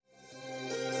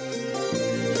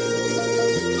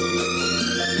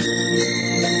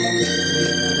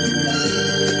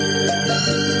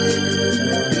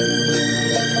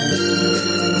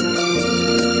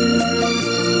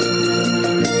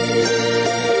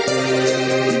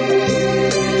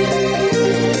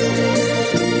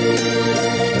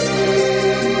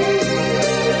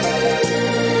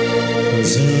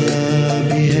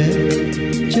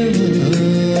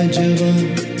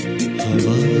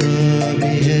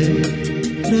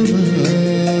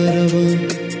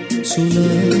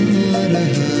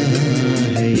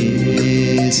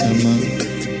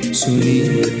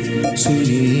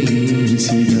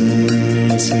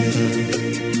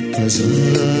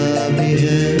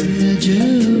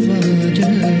जवा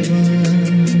जवा।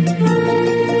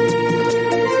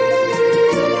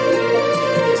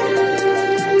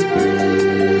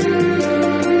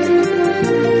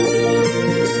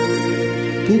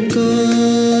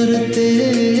 पुकारते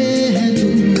हैं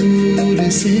दूर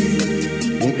से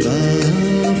वो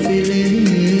काफिले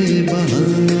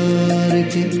बहार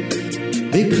के,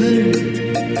 बिखर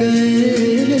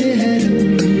गए हैं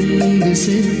रंग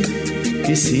से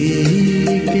किसी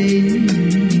के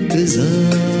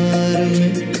इंतजार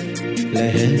में।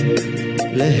 लहर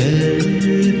लहर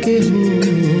के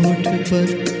होठ पर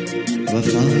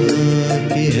वफा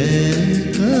की है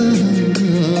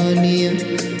कहानियाँ,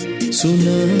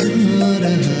 सुना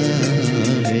रहा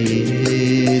है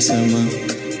ये समा।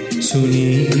 सुनी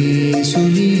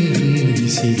सुनी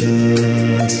सी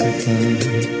दास्तां,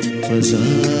 फ़ज़ा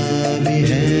भी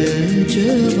है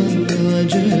जवां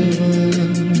जवां।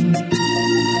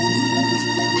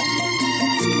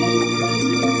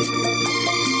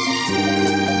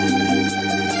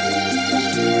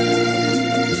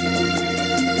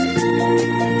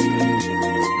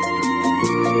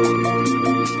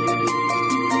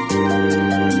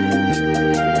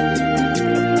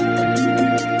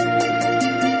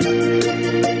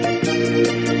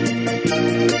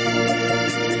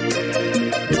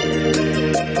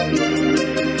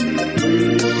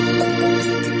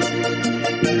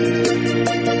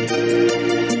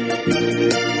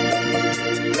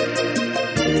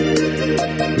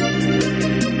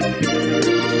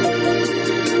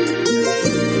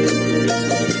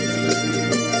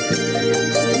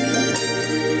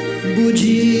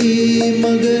 बुझी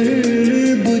मगर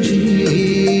बुझी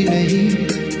नहीं,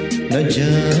 न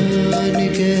जाने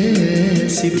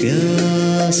कैसी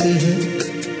प्यास है।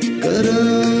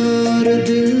 करार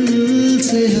दिल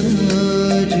से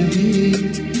आज भी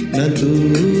न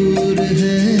दूर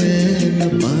है न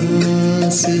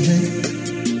पास है।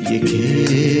 ये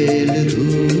खेल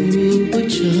धूप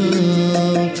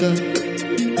छाँव का,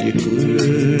 ये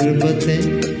गुर्बतें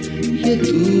ये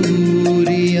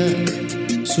दूरियां,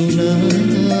 सुना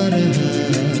रहा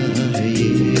है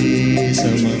ये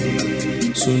समा।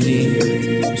 सुनी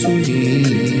सुनी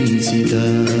सी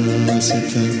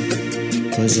दास्तां,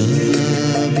 फ़ज़ा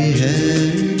भी है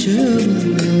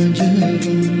जवां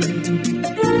जवां।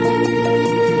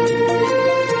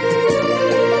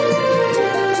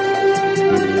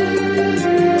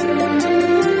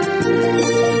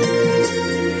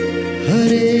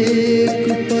 हर एक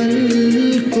पल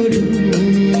को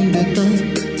ढूंढता,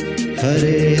 हर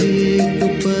एक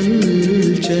पल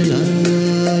चला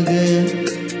गया,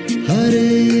 हर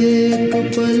एक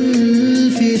पल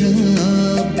फिर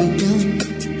आपका,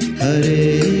 हर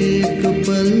एक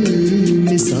पल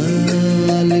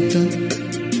मिसाल का,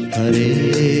 हर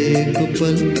एक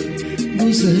पल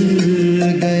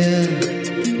गुजर गया,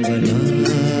 बना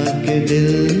के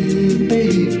दिल पे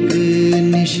एक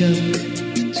निशा।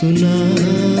 सुना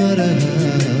रहा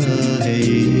है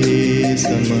ये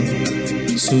समा।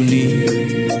 सुनी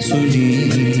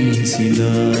सुनी सी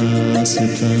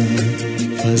दास्तां,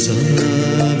 फ़ज़ा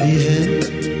भी है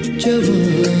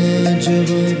जवां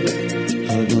जवां।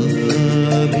 हवा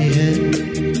भी है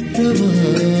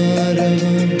रवां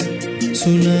रवां,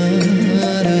 सुना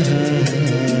रहा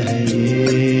है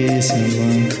ये समा।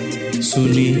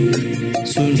 सुनी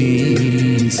सुनी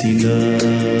सी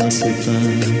दास्तां,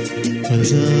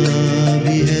 फ़ज़ा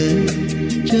भी है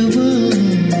जवां